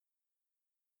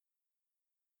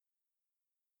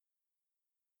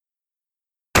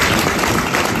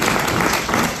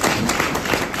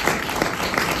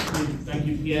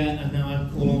Yeah, and now I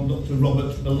call on Dr.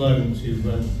 Robert Malone to give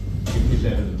his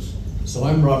evidence. So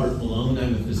I'm Robert Malone.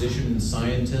 I'm a physician and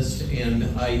scientist, and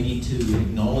I need to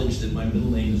acknowledge that my middle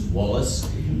name is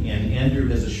Wallace, and Andrew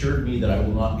has assured me that I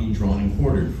will not be drawn and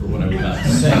quartered for what I'm about to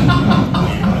say.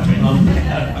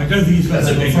 I don't think he's got that's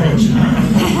that a big authority.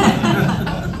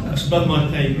 That's above my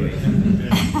pay grade.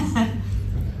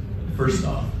 First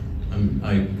off,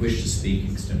 I wish to speak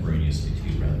extemporaneously to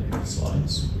you rather than the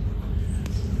slides.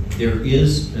 There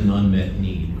is an unmet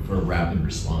need for a rapid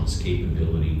response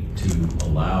capability to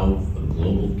allow a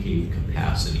global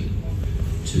capacity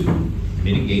to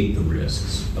mitigate the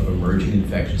risks of emerging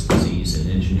infectious disease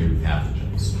and engineered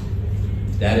pathogens.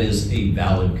 That is a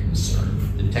valid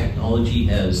concern. The technology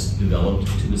has developed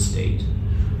to a state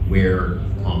where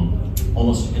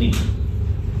almost anyone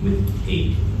with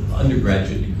an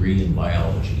undergraduate degree in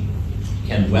biology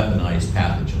can weaponize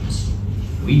pathogens.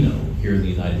 We know here in the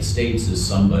United States, as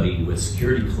somebody with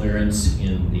security clearance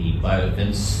in the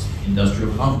biodefense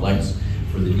industrial complex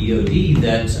for the DoD,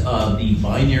 that the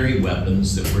binary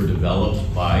weapons that were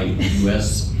developed by the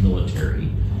US military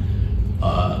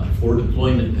for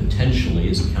deployment potentially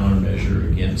as a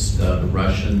countermeasure against the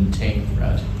Russian tank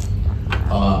threat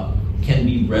can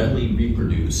be readily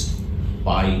reproduced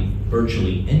by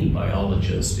virtually any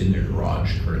biologist in their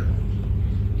garage currently.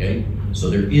 Okay? So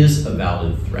there is a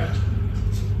valid threat.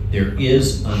 There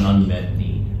is an unmet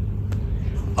need.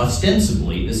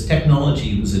 Ostensibly, this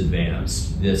technology was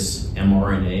advanced, this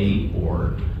mRNA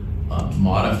or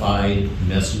modified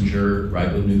messenger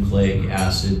ribonucleic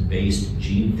acid-based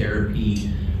gene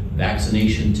therapy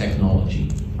vaccination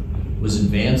technology was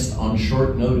advanced on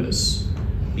short notice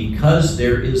because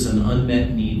there is an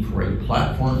unmet need for a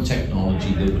platform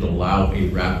technology that would allow a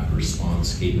rapid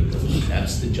response capability.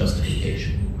 That's the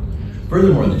justification.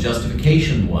 Furthermore, the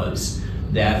justification was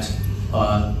that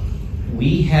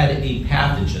we had a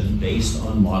pathogen based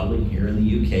on modeling here in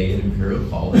the UK at Imperial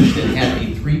College that had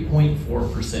a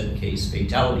 3.4% case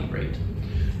fatality rate.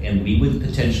 And we would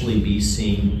potentially be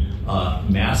seeing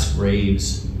mass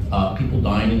graves, people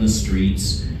dying in the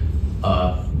streets,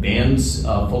 vans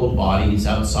full of bodies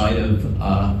outside of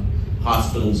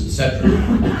hospitals, etc.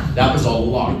 That was all a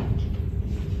lie.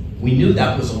 We knew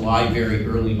that was a lie very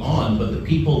early on, but the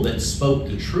people that spoke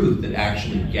the truth, that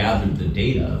actually gathered the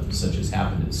data, such as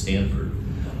happened at Stanford,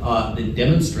 that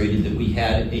demonstrated that we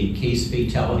had a case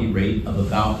fatality rate of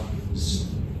about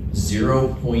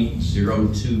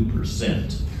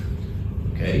 0.02%,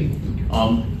 okay?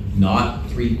 Not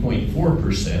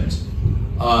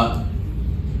 3.4%.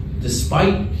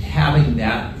 Despite having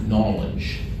that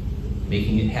knowledge,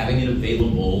 having it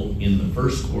available in the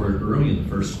first quarter, early in the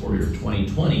first quarter of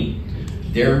 2020,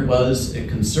 there was a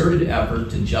concerted effort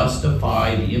to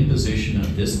justify the imposition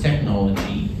of this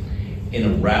technology in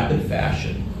a rapid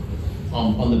fashion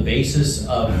on the basis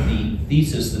of the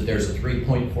thesis that there's a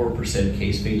 3.4%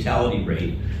 case fatality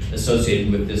rate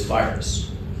associated with this virus.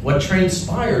 What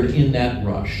transpired in that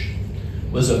rush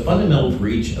was a fundamental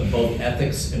breach of both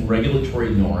ethics and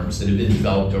regulatory norms that have been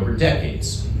developed over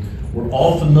decades. We're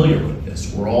all familiar with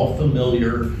this. We're all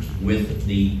familiar with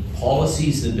the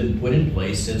policies that have been put in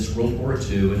place since World War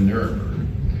II and Nuremberg,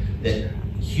 that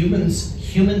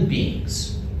human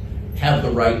beings have the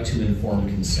right to informed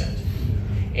consent.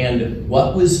 And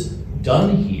what was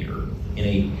done here in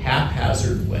a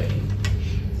haphazard way,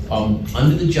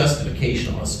 under the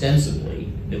justification ostensibly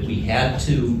that we had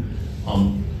to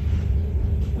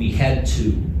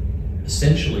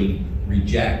essentially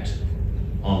reject,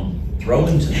 throw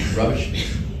into the rubbish bin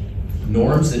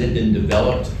norms that had been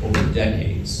developed over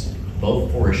decades, both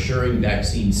for assuring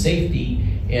vaccine safety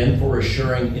and for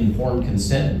assuring informed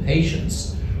consent in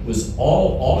patients, was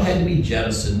all had to be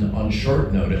jettisoned on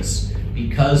short notice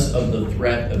because of the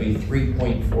threat of a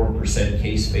 3.4%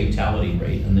 case fatality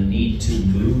rate and the need to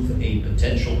move a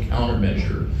potential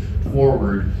countermeasure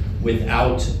forward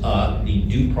without the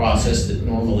due process that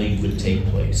normally would take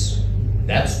place.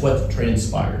 That's what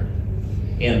transpired.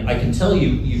 And I can tell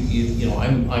you,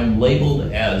 I'm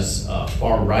labeled as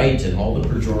far right and all the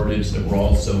pejoratives that we're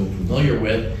all so familiar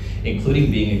with,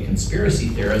 including being a conspiracy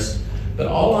theorist, but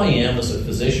all I am is a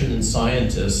physician and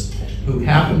scientist who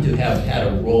happened to have had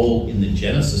a role in the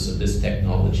genesis of this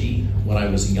technology when I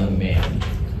was a young man,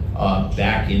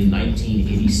 back in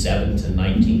 1987 to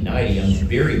 1990. I'm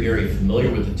very, very familiar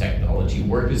with the technology,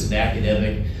 worked as an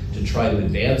academic to try to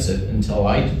advance it until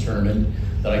I determined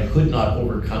that I could not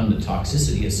overcome the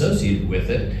toxicity associated with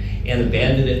it and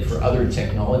abandoned it for other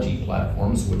technology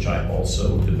platforms, which I've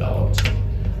also developed.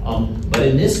 But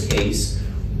in this case,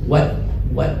 what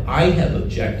I have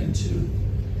objected to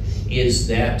is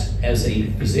that as a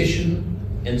physician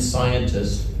and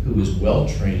scientist who is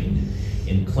well-trained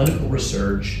in clinical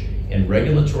research and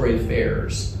regulatory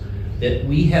affairs, that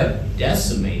we have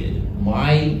decimated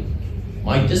my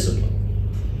discipline.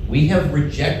 We have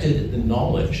rejected the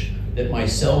knowledge that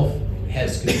myself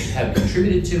have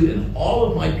contributed to, and all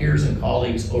of my peers and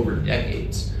colleagues over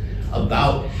decades,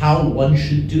 about how one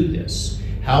should do this,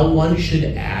 how one should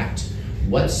act,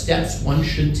 what steps one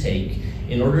should take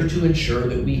in order to ensure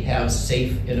that we have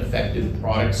safe and effective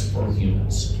products for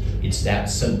humans. It's that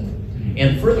simple.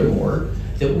 And furthermore,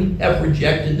 that we have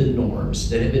rejected the norms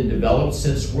that have been developed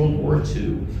since World War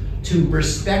II to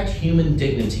respect human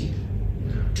dignity,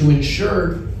 to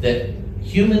ensure that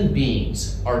human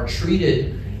beings are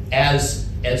treated as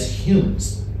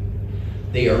humans.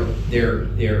 Their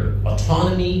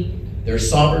autonomy, their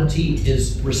sovereignty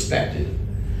is respected,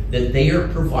 that they are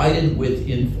provided with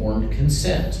informed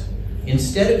consent.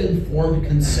 Instead of informed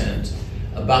consent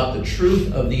about the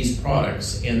truth of these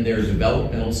products and their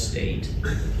developmental state,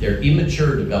 their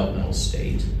immature developmental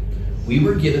state, we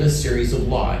were given a series of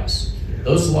lies.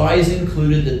 Those lies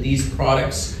included that these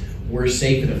products were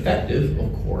safe and effective,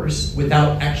 of course,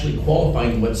 without actually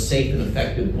qualifying what safe and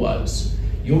effective was.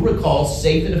 You'll recall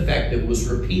safe and effective was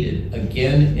repeated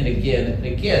again and again and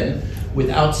again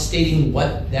without stating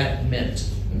what that meant,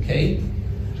 okay?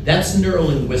 That's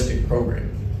neuro-linguistic programming.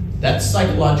 That's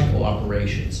psychological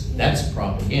operations. That's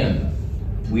propaganda.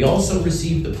 We also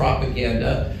received the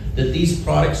propaganda that these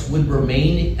products would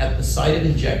remain at the site of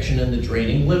injection in the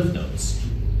draining lymph nodes.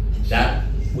 That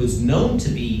was known to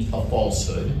be a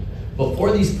falsehood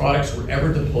before these products were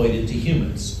ever deployed into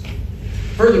humans.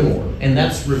 Furthermore, and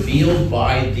that's revealed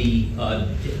by the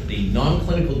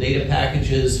non-clinical data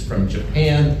packages from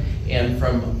Japan and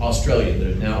from Australia that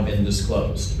have now been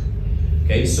disclosed.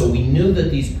 Okay, so we knew that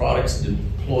these products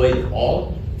deployed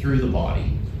all through the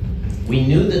body. We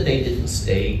knew that they didn't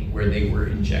stay where they were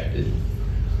injected.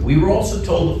 We were also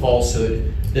told the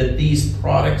falsehood that these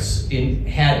products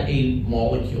had a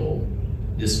molecule,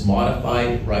 this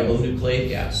modified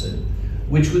ribonucleic acid,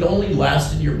 which would only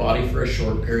last in your body for a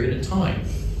short period of time.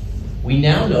 We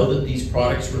now know that these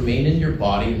products remain in your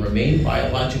body and remain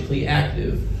biologically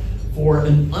active for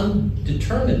an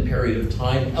undetermined period of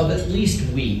time of at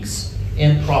least weeks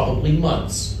and probably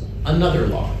months. Another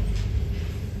lie.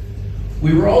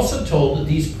 We were also told that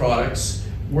these products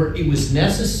it was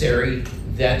necessary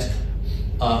that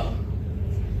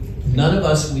none of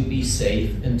us would be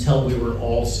safe until we were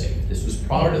all safe. This was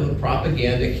part of a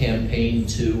propaganda campaign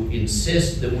to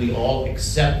insist that we all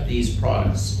accept these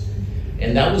products.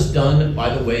 And that was done,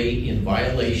 by the way, in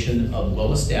violation of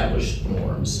well-established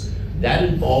norms. That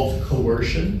involved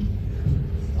coercion,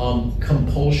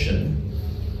 compulsion,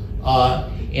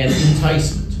 and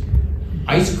enticement.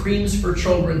 Ice creams for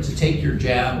children to take your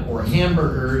jab, or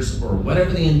hamburgers, or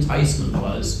whatever the enticement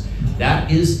was, that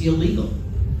is illegal.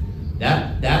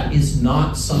 That is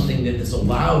not something that is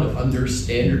allowed under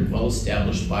standard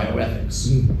well-established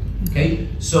bioethics. Okay,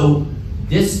 so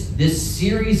this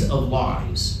series of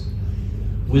lies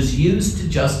was used to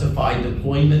justify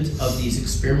deployment of these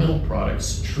experimental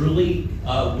products, truly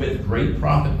with great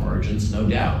profit margins, no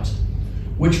doubt,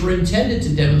 which were intended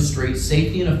to demonstrate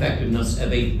safety and effectiveness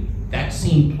of a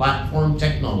vaccine platform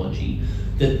technology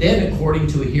that then, according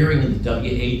to a hearing in the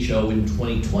WHO in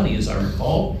 2020, as I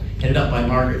recall, headed up by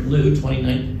Margaret Liu,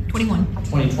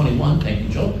 2021, thank you,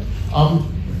 Joe,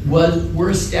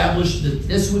 were established that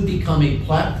this would become a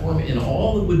platform, and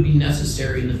all that would be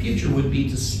necessary in the future would be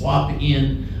to swap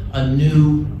in a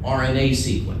new RNA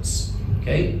sequence,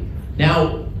 okay?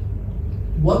 Now,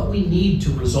 what we need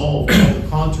to resolve all the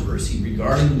controversy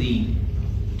regarding the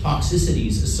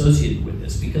toxicities associated with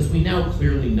this, because we now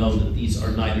clearly know that these are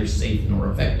neither safe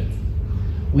nor effective.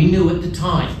 We knew at the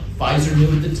time, Pfizer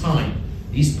knew at the time,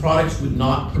 these products would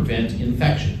not prevent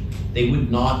infection. They would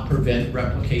not prevent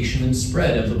replication and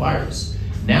spread of the virus.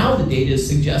 Now the data is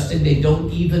suggesting they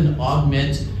don't even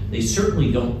augment, they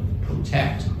certainly don't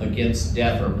protect against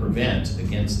death or prevent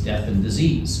against death and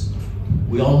disease.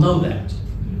 We all know that.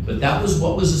 But that was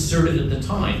what was asserted at the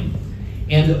time.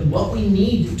 And what we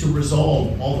need to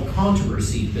resolve all the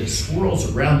controversy that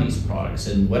swirls around these products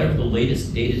and whatever the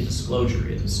latest data disclosure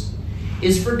is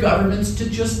for governments to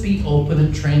just be open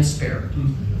and transparent.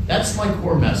 That's my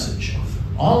core message.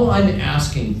 All I'm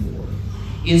asking for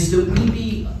is that we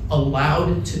be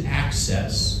allowed to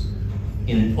access,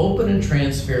 in an open and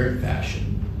transparent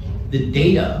fashion, the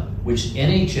data which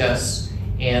NHS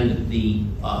and the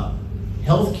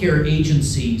healthcare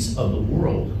agencies of the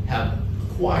world have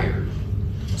acquired,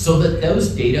 so that those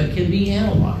data can be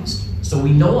analyzed. So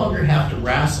we no longer have to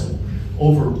wrestle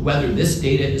over whether this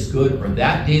data is good or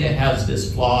that data has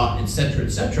this flaw, et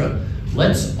cetera,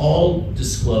 Let's all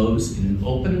disclose in an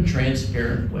open and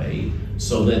transparent way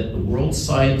so that the world's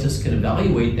scientists can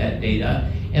evaluate that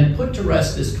data and put to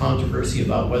rest this controversy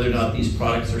about whether or not these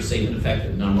products are safe and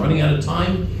effective. Now, I'm running out of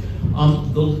time.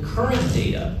 The current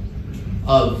data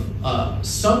of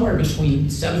somewhere between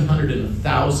 700 and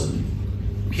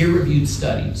 1,000 peer-reviewed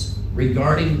studies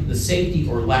regarding the safety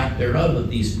or lack thereof of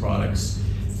these products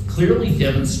clearly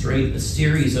demonstrate a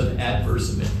series of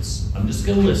adverse events. I'm just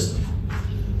going to list them.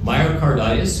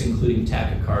 Myocarditis, including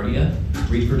tachycardia,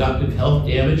 reproductive health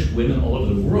damage. Women all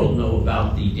over the world know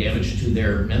about the damage to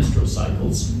their menstrual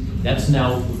cycles.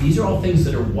 These are all things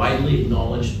that are widely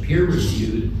acknowledged,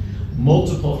 peer-reviewed,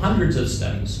 multiple hundreds of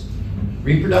studies.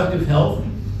 Reproductive health,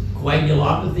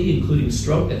 coagulopathy, including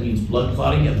stroke, that means blood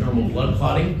clotting, abnormal blood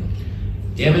clotting.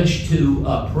 Damage to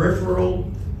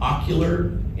peripheral,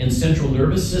 ocular, and central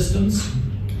nervous systems,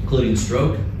 including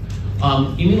stroke.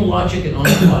 Immunologic and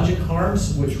oncologic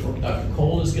harms, which Dr.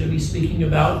 Cole is going to be speaking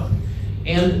about.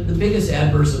 And the biggest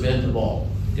adverse event of all,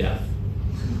 death.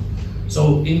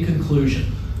 So in conclusion,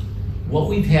 what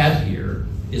we've had here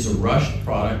is a rushed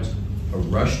product, a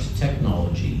rushed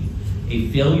technology, a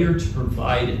failure to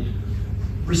provide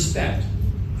respect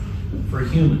for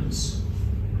humans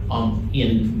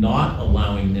in not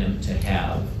allowing them to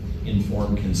have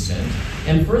informed consent,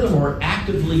 and furthermore,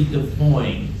 actively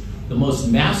deploying the most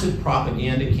massive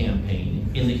propaganda campaign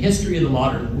in the history of the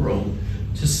modern world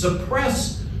to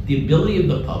suppress the ability of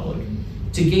the public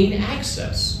to gain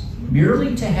access,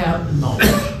 merely to have the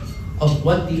knowledge of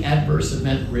what the adverse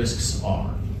event risks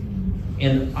are.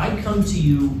 And I come to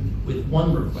you with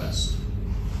one request.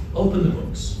 Open the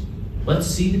books. Let's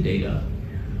see the data,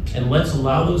 and let's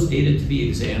allow those data to be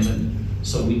examined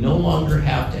so we no longer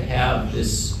have to have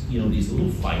this, these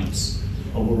little fights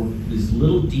over these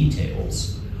little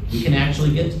details. We can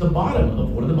actually get to the bottom of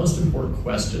one of the most important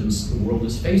questions the world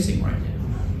is facing right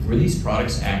now. Were these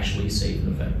products actually safe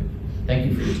and effective? Thank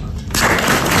you for your time.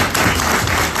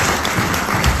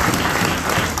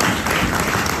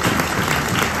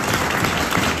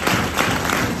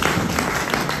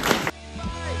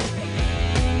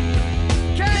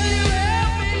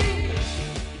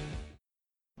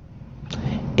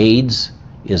 AIDS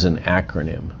is an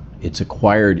acronym. It's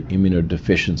Acquired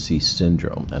Immunodeficiency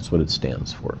Syndrome. That's what it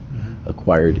stands for.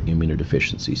 Acquired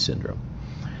Immunodeficiency Syndrome.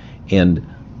 And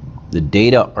the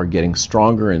data are getting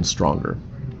stronger and stronger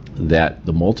that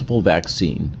the multiple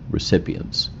vaccine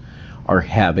recipients are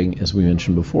having, as we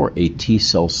mentioned before, a T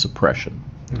cell suppression.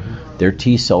 Their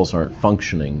T cells aren't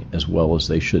functioning as well as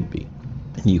they should be.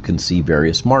 And you can see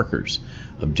various markers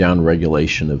of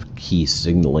downregulation of key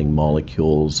signaling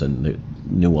molecules and the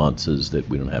nuances that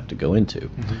we don't have to go into.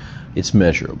 It's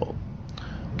measurable.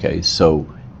 Okay, so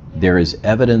there is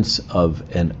evidence of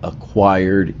an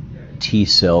acquired T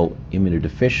cell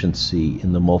immunodeficiency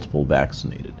in the multiple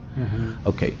vaccinated.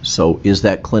 Okay, so is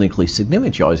that clinically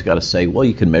significant? You always got to say, well,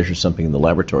 you can measure something in the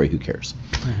laboratory, who cares?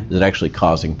 Is it actually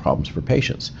causing problems for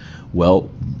patients? Well,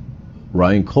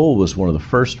 Ryan Cole was one of the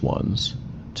first ones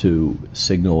to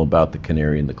signal about the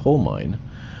canary in the coal mine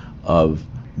of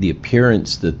the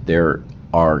appearance that there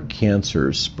are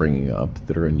cancers springing up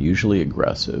that are unusually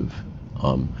aggressive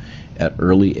at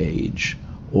early age,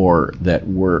 or that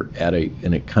were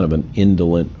in a kind of an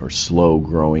indolent or slow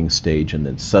growing stage and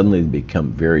then suddenly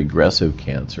become very aggressive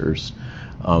cancers.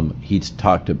 He's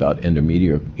talked about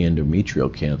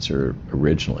endometrial cancer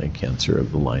originally, cancer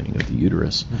of the lining of the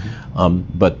uterus.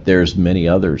 But there's many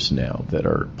others now that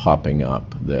are popping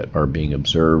up that are being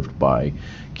observed by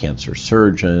cancer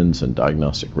surgeons and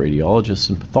diagnostic radiologists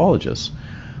and pathologists.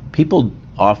 People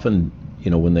often,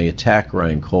 when they attack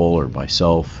Ryan Cole or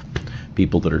myself,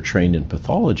 people that are trained in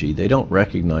pathology, they don't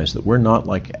recognize that we're not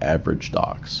like average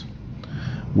docs.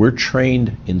 We're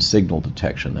trained in signal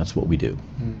detection. That's what we do.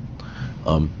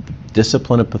 The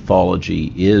discipline of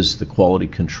pathology is the quality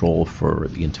control for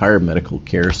the entire medical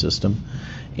care system,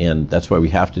 and that's why we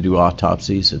have to do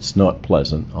autopsies. It's not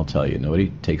pleasant, I'll tell you.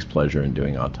 Nobody takes pleasure in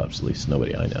doing autopsies, at least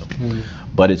nobody I know.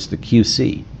 But it's the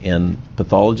QC, and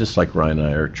pathologists like Ryan and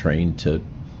I are trained to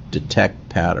detect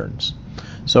patterns.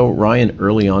 So Ryan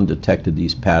early on detected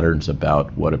these patterns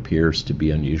about what appears to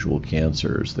be unusual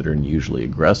cancers that are unusually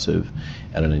aggressive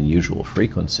at an unusual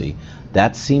frequency.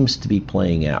 That seems to be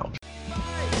playing out.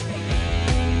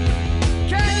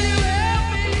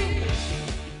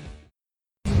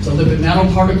 The lipid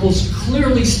nanoparticles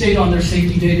clearly state on their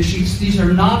safety data sheets, these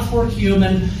are not for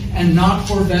human and not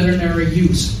for veterinary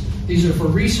use. These are for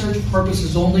research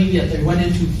purposes only, yet they went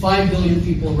into 5 billion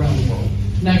people around the world.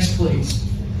 Next, please.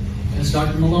 As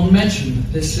Dr. Malone mentioned,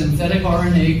 this synthetic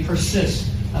RNA persists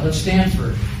out of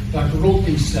Stanford. Dr.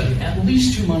 Rolking's study, at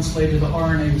least 2 months later, the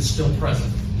RNA was still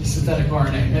present, the synthetic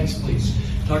RNA. Next, please.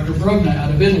 Dr. Brogna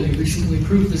out of Italy recently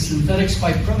proved the synthetic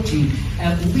spike protein,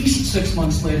 at least 6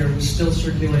 months later, was still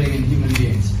circulating in human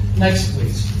beings. Next,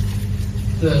 please.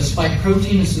 The spike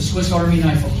protein is the Swiss Army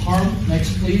knife of harm.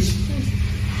 Next, please.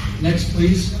 Next,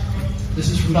 please. This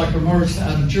is from Dr. Morris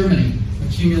out of Germany,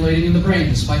 accumulating in the brain,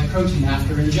 the spike protein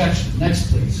after injection.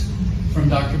 Next, please. From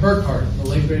Dr. Burkhardt, the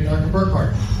late great Dr.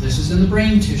 Burkhardt. This is in the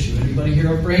brain tissue. Anybody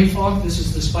hear of brain fog? This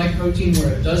is the spike protein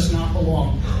where it does not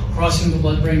belong, crossing the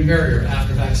blood-brain barrier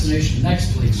after vaccination.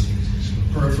 Next, please.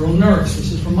 Peripheral nerves.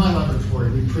 This is from my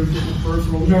laboratory. We proved it in the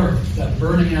peripheral nerve, that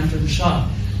burning after the shot,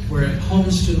 where it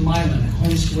hones to the myelin, it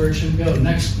hones to where it should go.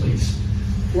 Next, please.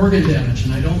 Organ damage,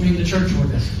 and I don't mean the church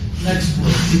organ. Next,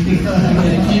 please.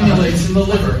 It accumulates in the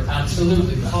liver.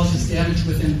 Absolutely. It causes damage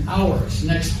within hours.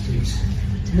 Next, please.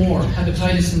 More.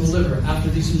 Hepatitis in the liver after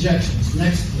these injections.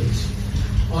 Next, please.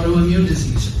 Autoimmune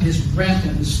disease is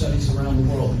rampant in studies around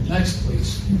the world. Next,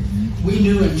 please. We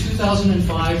knew in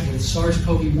 2005 with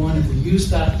SARS-CoV-1, if we used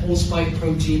that whole spike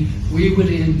protein, we would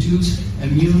induce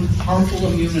harmful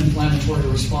immune inflammatory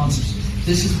responses.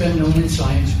 This has been known in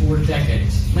science for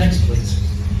decades. Next, please.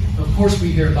 Of course, we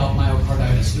hear about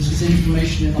myocarditis. This is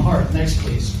inflammation in the heart. Next,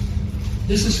 please.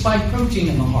 This is spike protein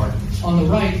in the heart. On the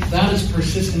right, that is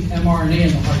persistent mRNA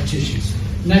in the heart tissues.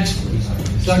 Next, please.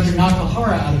 Dr.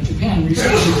 Nakahara out of Japan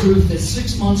recently proved that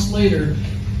 6 months later,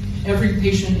 every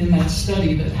patient in that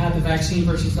study that had the vaccine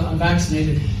versus the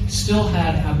unvaccinated still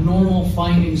had abnormal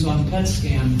findings on PET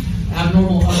scan,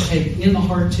 abnormal uptake in the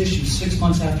heart tissue 6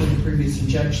 months after the previous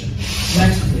injection.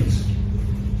 Next, please.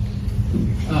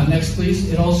 Next,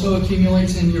 please. It also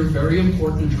accumulates in your very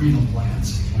important adrenal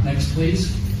glands. Next,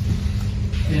 please.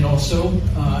 It also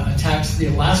attacks the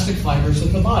elastic fibers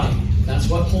of the body. That's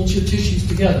what holds your tissues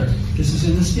together. This is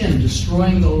in the skin,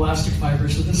 destroying the elastic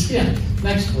fibers of the skin.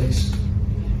 Next, please.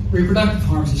 Reproductive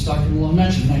harms, as Dr. Malone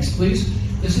mentioned. Next, please.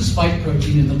 This is spike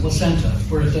protein in the placenta,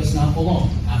 where it does not belong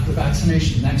after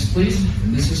vaccination. Next, please.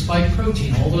 This is spike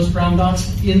protein, all those brown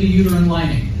dots in the uterine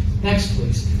lining. Next,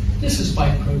 please. This is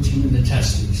spike protein in the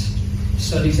testes.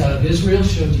 Studies out of Israel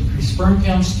show decreased sperm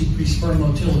counts, decreased sperm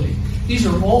motility. These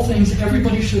are all things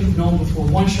everybody should have known before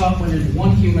one shot went into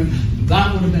one human.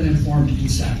 That would have been informed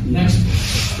consent. Next,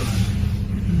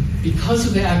 because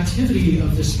of the activity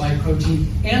of this spike protein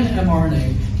and the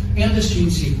mRNA and this gene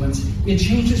sequence, it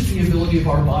changes the ability of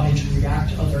our body to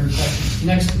react to other infections.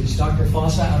 Next, please. Dr.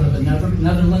 Fossa out of the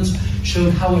Netherlands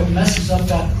showed how it messes up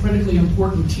that critically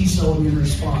important T-cell immune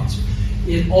response.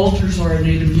 It alters our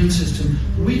innate immune system,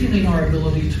 weakening our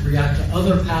ability to react to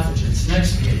other pathogens.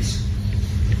 Next, please.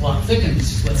 The clot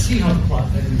thickens. Let's see how the clot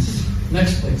thickens.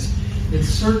 Next, please. It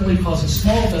certainly causes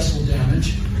small vessel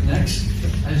damage. Next,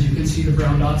 as you can see the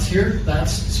brown dots here,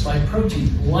 that's spike protein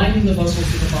lining the vessels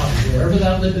of the body. Wherever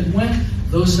that lipid went,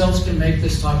 those cells can make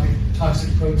this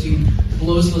toxic protein,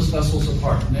 blows those vessels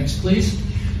apart. Next, please.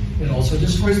 It also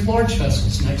destroys large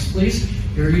vessels. Next, please.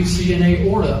 Here you see an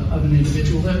aorta of an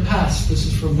individual that passed. This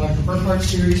is from Dr. Burkhardt's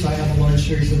series. I have a large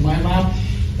series in my lab.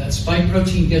 That spike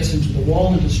protein gets into the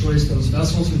wall and destroys those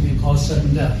vessels and can cause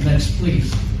sudden death. Next,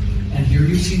 please. And here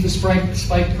you see the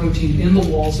spike protein in the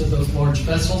walls of those large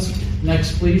vessels.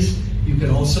 Next, please. You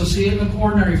can also see it in the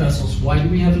coronary vessels. Why do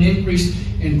we have an increase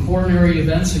in coronary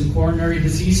events and coronary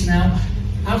disease now?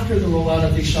 After the rollout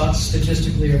of these shots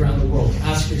statistically around the world.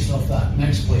 Ask yourself that.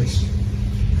 Next, please.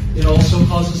 It also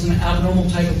causes an abnormal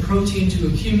type of protein to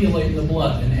accumulate in the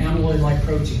blood, an amyloid-like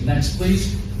protein. Next,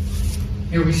 please.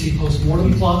 Here we see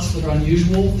post-mortem clots that are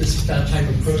unusual. This is that type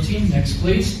of protein. Next,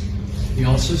 please. We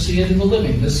also see it in the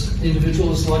living. This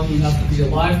individual is lucky enough to be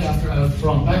alive after a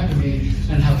thrombectomy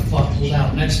and have the clot pulled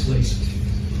out. Next, please.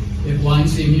 It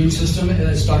blinds the immune system,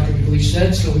 as Dr. McLeish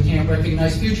said, so we can't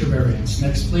recognize future variants.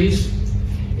 Next, please.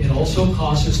 It also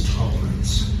causes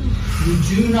tolerance. You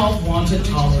do not want to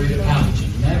tolerate a pathogen.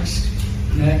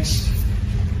 Next.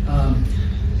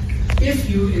 If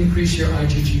you increase your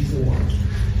IgG4,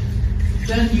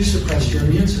 then you suppress your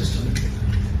immune system.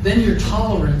 Then you're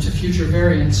tolerant to future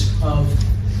variants of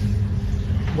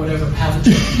whatever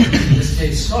pathogen, in this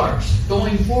case SARS.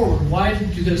 Going forward, why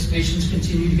do those patients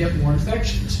continue to get more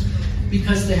infections?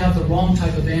 Because they have the wrong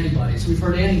type of antibodies. We've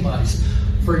heard antibodies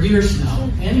for years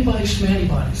now. Antibodies from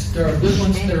antibodies. There are good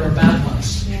ones, there are bad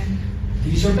ones.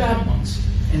 These are bad ones.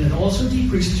 And it also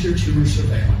decreases your tumor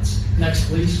surveillance. Next,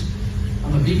 please.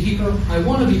 I'm a beekeeper. I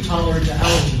want to be tolerant to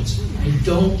allergens. I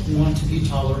don't want to be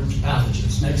tolerant to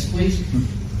pathogens. Next, please.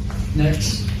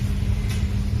 Next.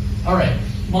 All right.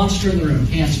 Monster in the room,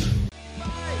 cancer.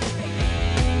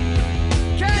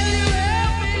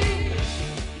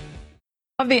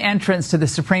 Of the entrance to the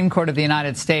Supreme Court of the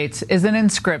United States is an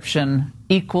inscription,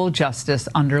 "Equal justice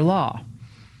under law."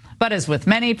 But as with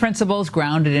many principles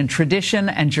grounded in tradition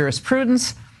and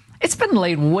jurisprudence, it's been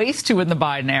laid waste to in the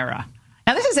Biden era.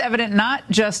 Now, this is evident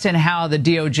not just in how the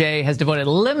DOJ has devoted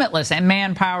limitless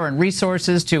manpower and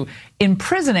resources to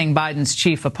imprisoning Biden's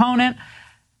chief opponent,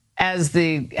 as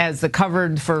the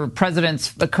covered for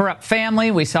president's corrupt family.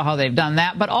 We saw how they've done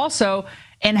that, but also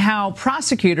in how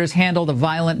prosecutors handled a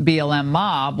violent BLM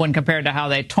mob when compared to how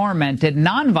they tormented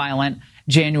nonviolent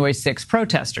January 6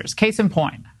 protesters. Case in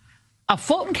point, a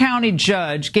Fulton County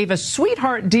judge gave a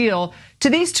sweetheart deal to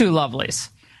these two lovelies,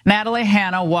 Natalie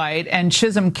Hannah White and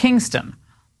Chisholm Kingston,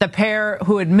 the pair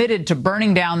who admitted to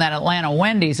burning down that Atlanta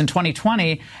Wendy's in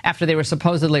 2020 after they were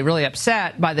supposedly really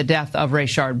upset by the death of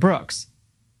Rayshard Brooks.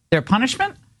 Their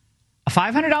punishment? A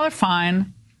 $500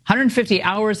 fine, 150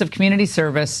 hours of community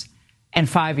service, and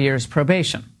 5 years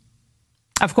probation.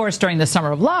 Of course, during the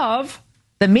Summer of Love,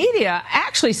 the media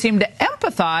actually seemed to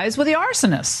empathize with the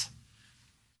arsonists.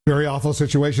 Very awful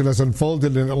situation has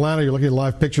unfolded in Atlanta. You're looking at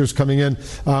live pictures coming in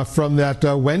from that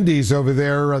Wendy's over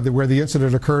there where the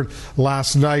incident occurred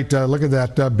last night. Look at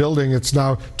that building. It's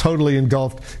now totally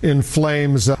engulfed in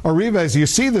flames. Ariva, as you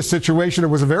see the situation, it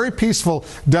was a very peaceful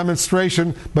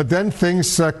demonstration, but then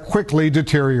things quickly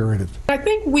deteriorated. I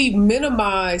think we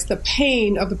minimize the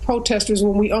pain of the protesters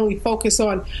when we only focus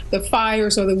on the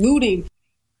fires or the looting.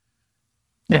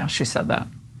 Yeah, she said that.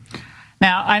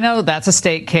 Now, I know that's a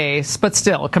state case, but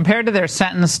still, compared to their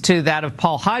sentence to that of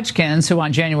Paul Hodgkins, who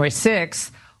on January 6th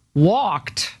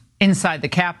walked inside the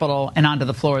Capitol and onto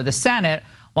the floor of the Senate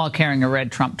while carrying a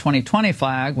red Trump 2020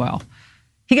 flag, well,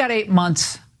 he got 8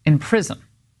 months in prison.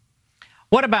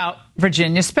 What about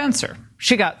Virginia Spencer?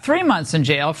 She got 3 months in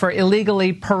jail for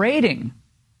illegally parading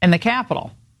in the Capitol.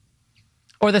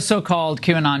 Or the so-called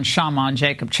QAnon shaman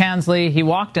Jacob Chansley. He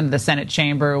walked into the Senate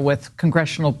chamber with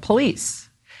congressional police.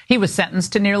 He was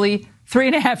sentenced to nearly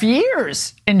 3.5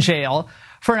 years in jail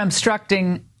for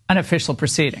obstructing an official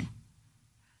proceeding.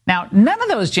 Now, none of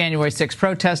those January 6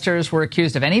 protesters were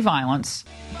accused of any violence.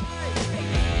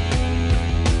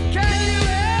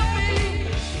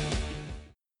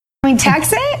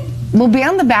 Texas will be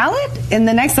on the ballot in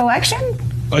the next election?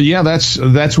 Yeah, that's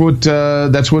what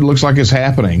it looks like is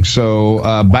happening. So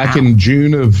back in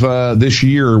June of this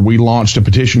year, we launched a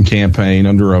petition campaign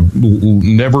under a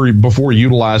never before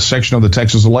utilized section of the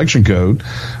Texas Election Code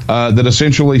that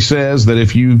essentially says that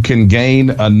if you can gain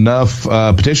enough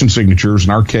petition signatures, in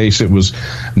our case it was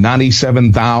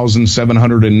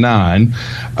 97,709,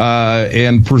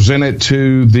 and present it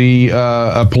to the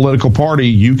a political party,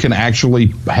 you can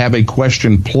actually have a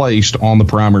question placed on the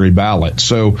primary ballot.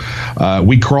 So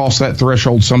we crossed that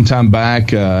threshold sometime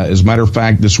back. As a matter of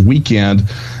fact, this weekend,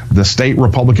 the state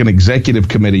Republican Executive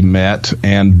Committee met,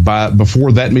 and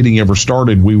before that meeting ever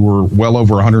started, we were well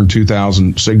over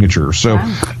 102,000 signatures. So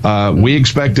we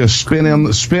expect to spin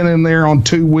in there on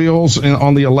two wheels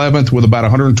on the 11th with about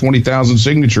 120,000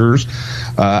 signatures,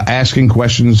 asking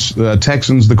questions,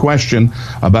 Texans the question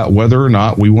about whether or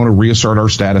not we want to reassert our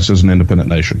status as an independent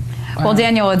nation. Well,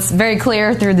 Daniel, it's very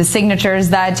clear through the signatures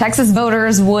that Texas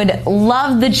voters would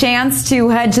love the chance to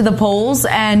head to the polls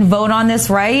and vote on this,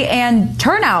 right? And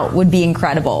turnout would be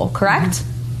incredible, correct?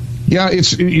 Yeah,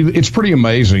 it's pretty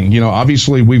amazing. You know,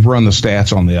 obviously we've run the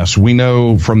stats on this. We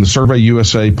know from the Survey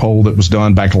USA poll that was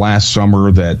done back last summer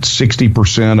that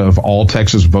 60% of all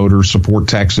Texas voters support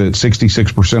Texas,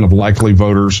 66% of likely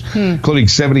voters, including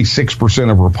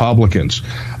 76% of Republicans.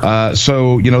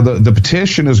 So, you know, the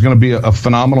petition is going to be a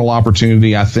phenomenal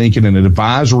opportunity, I think, in an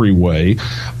advisory way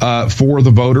for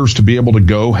the voters to be able to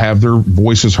go have their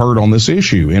voices heard on this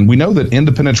issue. And we know that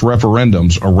independence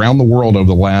referendums around the world over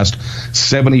the last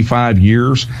 75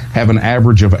 years have an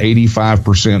average of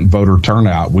 85% voter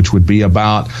turnout, which would be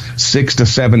about 6 to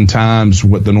 7 times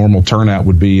what the normal turnout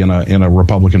would be in a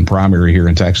Republican primary here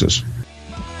in Texas.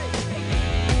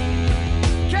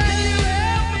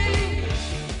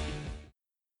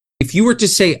 If you were to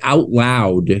say out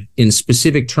loud in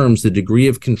specific terms the degree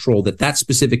of control that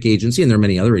specific agency, and there are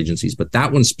many other agencies, but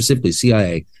that one specifically,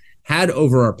 CIA, had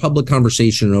over our public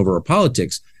conversation and over our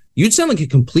politics, you'd sound like a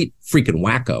complete freaking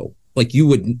wacko. Like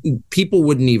people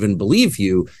wouldn't even believe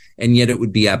you, and yet it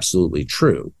would be absolutely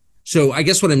true. So I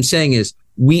guess what I'm saying is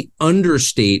we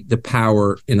understate the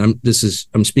power, and I'm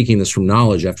speaking this from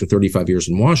knowledge after 35 years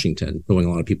in Washington, knowing a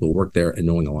lot of people who work there and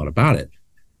knowing a lot about it.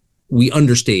 We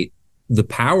understate the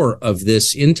power of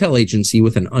this intel agency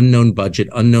with an unknown budget,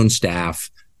 unknown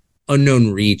staff,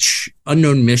 unknown reach,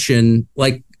 unknown mission.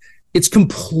 Like, it's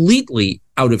completely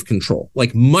out of control,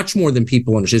 like much more than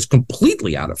people understand. It's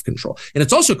completely out of control. And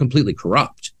it's also completely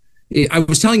corrupt. I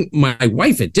was telling my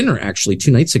wife at dinner actually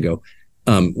 2 nights ago,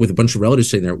 with a bunch of relatives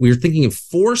sitting there, we were thinking of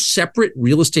 4 separate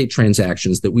real estate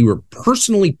transactions that we were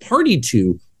personally party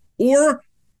to or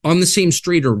on the same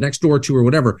street or next door to or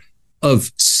whatever,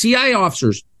 of CIA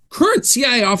officers, current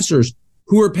CIA officers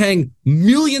who are paying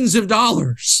millions of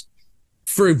dollars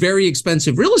for very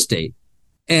expensive real estate.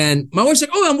 And my wife's like,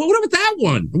 oh, what about that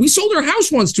one? We sold our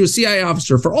house once to a CIA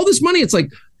officer for all this money. It's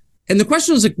like, and the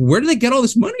question was like, where do they get all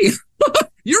this money?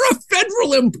 You're a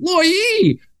federal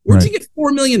employee. Where'd you get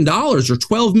 $4 million or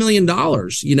 $12 million?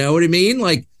 You know what I mean?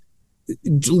 Like,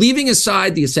 leaving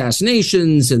aside the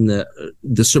assassinations and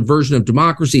the subversion of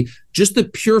democracy, just the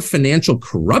pure financial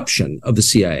corruption of the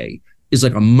CIA is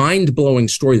like a mind-blowing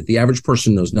story that the average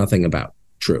person knows nothing about.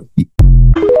 True.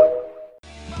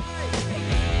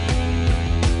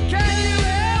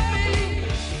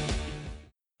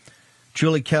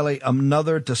 Julie Kelly,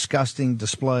 another disgusting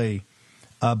display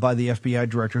by the FBI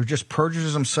director who just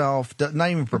perjures himself, not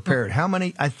even prepared. How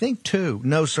many? I think 2.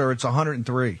 No, sir, it's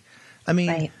 103. I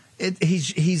mean,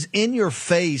 he's in your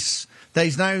face that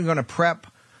he's not even going to prep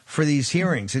for these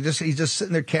hearings. He's just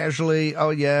sitting there casually.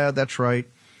 Oh, yeah, that's right.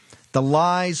 The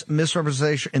lies,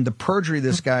 misrepresentation, and the perjury of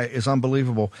this guy is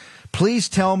unbelievable. Please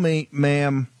tell me,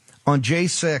 ma'am, on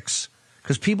J6,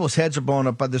 because people's heads are blown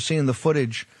up by the seeing the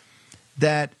footage,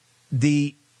 that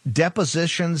the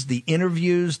depositions, the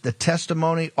interviews, the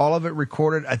testimony, all of it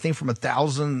recorded, I think from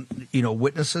 1,000,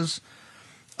 witnesses.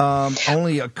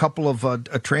 Only a couple of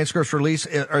transcripts released.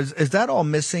 Is that all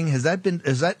missing? Has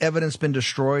that evidence been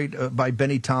destroyed by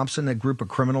Benny Thompson, that group of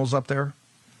criminals up there?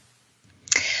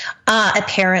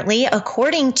 Apparently,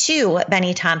 according to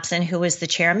Benny Thompson, who was the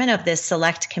chairman of this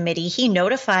select committee, he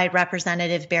notified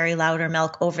Representative Barry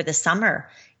Loudermilk over the summer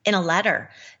in a letter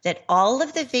that all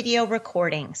of the video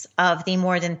recordings of the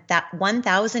more than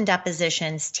 1,000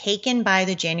 depositions taken by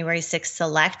the January 6th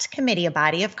Select Committee, a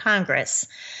body of Congress,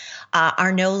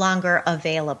 are no longer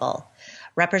available.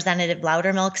 Representative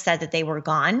Loudermilk said that they were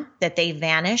gone, that they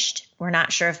vanished. We're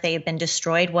not sure if they have been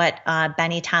destroyed. What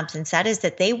Benny Thompson said is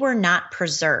that they were not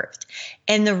preserved.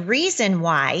 And the reason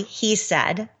why, he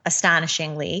said,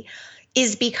 astonishingly,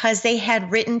 is because they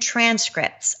had written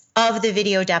transcripts of the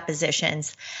video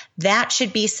depositions. That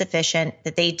should be sufficient,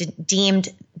 that they deemed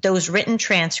those written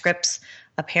transcripts,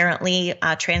 apparently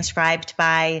transcribed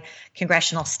by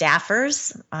congressional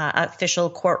staffers, official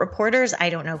court reporters. I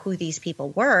don't know who these people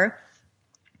were,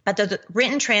 but the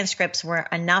written transcripts were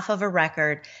enough of a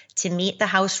record to meet the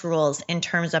House rules in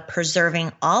terms of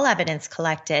preserving all evidence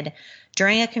collected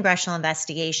during a congressional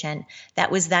investigation that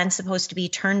was then supposed to be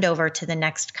turned over to the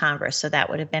next Congress. So that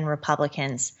would have been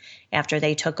Republicans after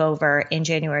they took over in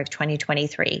January of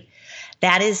 2023.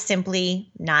 That is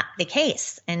simply not the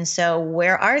case. And so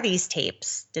where are these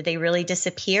tapes? Did they really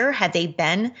disappear? Had they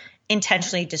been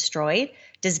intentionally destroyed?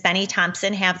 Does Benny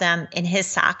Thompson have them in his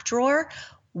sock drawer?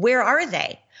 Where are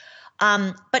they?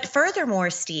 But furthermore,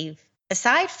 Steve,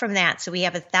 aside from that, so we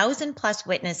have 1,000+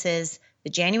 witnesses. The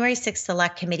January 6th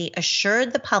Select Committee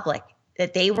assured the public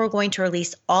that they were going to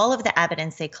release all of the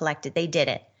evidence they collected. They did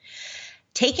it.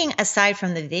 Taking aside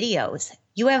from the videos,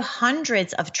 you have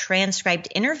hundreds of transcribed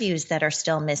interviews that are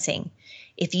still missing.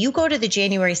 If you go to the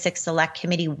January 6th Select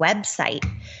Committee website,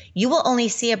 you will only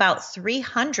see about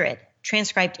 300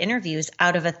 transcribed interviews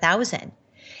out of 1,000.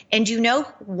 And you know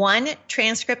one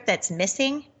transcript that's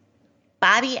missing?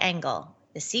 Bobby Engel,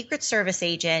 the Secret Service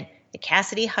agent that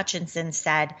Cassidy Hutchinson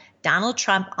said Donald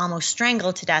Trump almost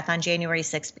strangled to death on January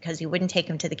 6th because he wouldn't take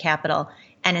him to the Capitol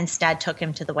and instead took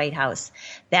him to the White House.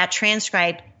 That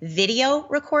transcribed video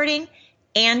recording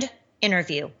and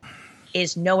interview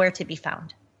is nowhere to be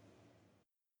found.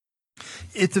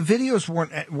 If the videos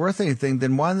weren't worth anything,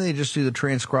 then why didn't they just do the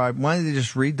transcribe? Why didn't they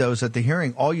just read those at the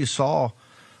hearing? All you saw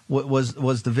was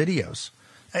the videos.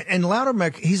 And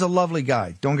Loudermilk, he's a lovely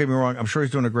guy. Don't get me wrong. I'm sure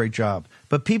he's doing a great job.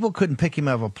 But people couldn't pick him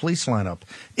out of a police lineup.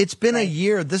 It's been a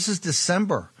year. This is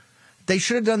December. They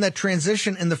should have done that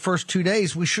transition in the first 2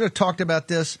 days. We should have talked about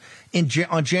this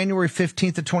on January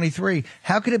 15th of 23.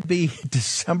 How could it be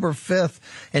December 5th?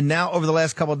 And now over the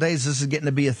last couple of days, this is getting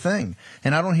to be a thing.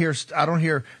 And I don't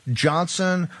hear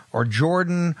Johnson or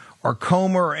Jordan or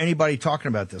Comer or anybody talking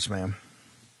about this, ma'am.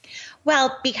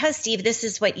 Well, because, Steve, this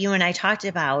is what you and I talked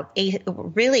about. A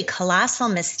really colossal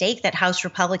mistake that House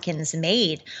Republicans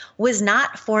made was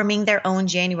not forming their own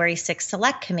January 6th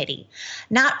Select Committee,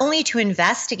 not only to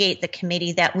investigate the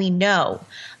committee that we know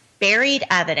buried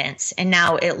evidence and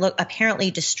now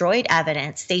apparently destroyed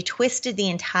evidence. They twisted the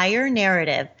entire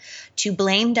narrative to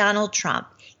blame Donald Trump,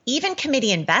 Even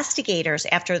committee investigators,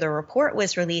 after the report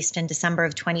was released in December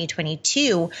of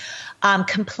 2022,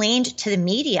 complained to the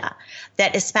media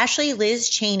that especially Liz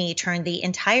Cheney turned the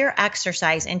entire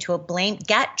exercise into a blame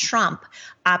get Trump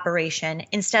operation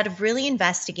instead of really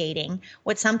investigating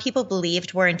what some people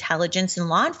believed were intelligence and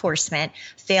law enforcement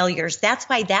failures. That's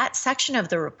why that section of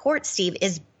the report, Steve,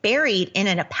 is buried in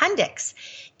an appendix.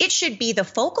 It should be the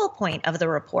focal point of the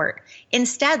report.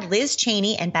 Instead, Liz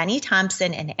Cheney and Benny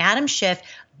Thompson and Adam Schiff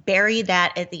buried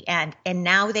that at the end. And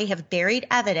now they have buried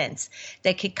evidence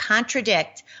that could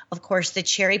contradict, of course, the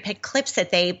cherry-picked clips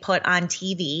that they put on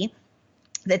TV,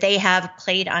 that they have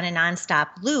played on a nonstop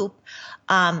loop.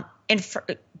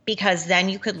 Because then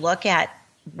you could look at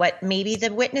what maybe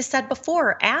the witness said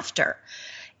before or after.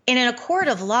 And in a court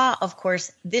of law, of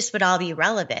course, this would all be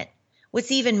relevant.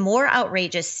 What's even more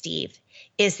outrageous, Steve,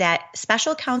 is that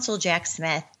Special Counsel Jack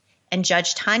Smith and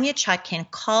Judge Tanya Chutkan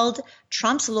called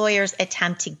Trump's lawyers'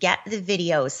 attempt to get the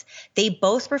videos. They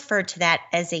both referred to that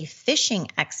as a fishing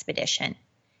expedition.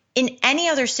 In any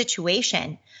other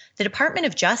situation, the Department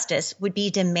of Justice would be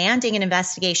demanding an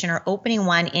investigation or opening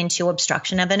one into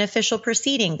obstruction of an official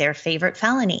proceeding, their favorite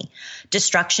felony,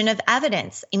 destruction of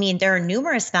evidence. I mean, there are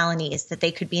numerous felonies that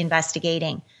they could be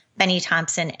investigating Benny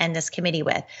Thompson and this committee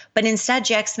with. But instead,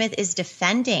 Jack Smith is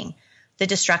defending the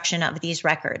destruction of these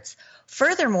records.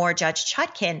 Furthermore, Judge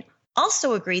Chutkan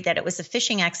also agreed that it was a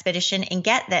fishing expedition. And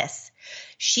get this,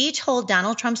 she told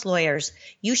Donald Trump's lawyers,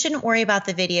 you shouldn't worry about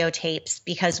the videotapes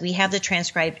because we have the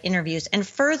transcribed interviews. And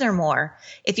furthermore,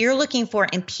 if you're looking for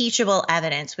impeachable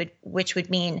evidence, which would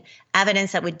mean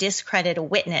evidence that would discredit a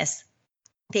witness,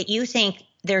 that you think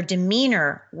their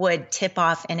demeanor would tip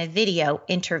off in a video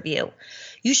interview,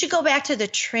 you should go back to the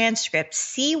transcript,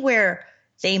 see where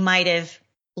they might have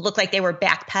looked like they were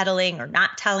backpedaling or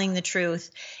not telling the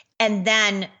truth. And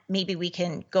then maybe we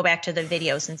can go back to the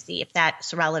videos and see if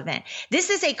that's relevant. This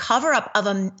is a cover-up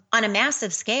on a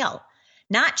massive scale,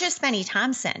 not just Benny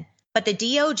Thompson, but the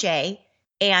DOJ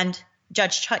and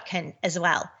Judge Chutkan as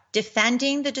well,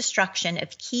 defending the destruction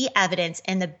of key evidence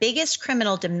in the biggest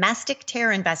criminal domestic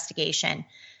terror investigation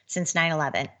since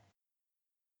 9/11.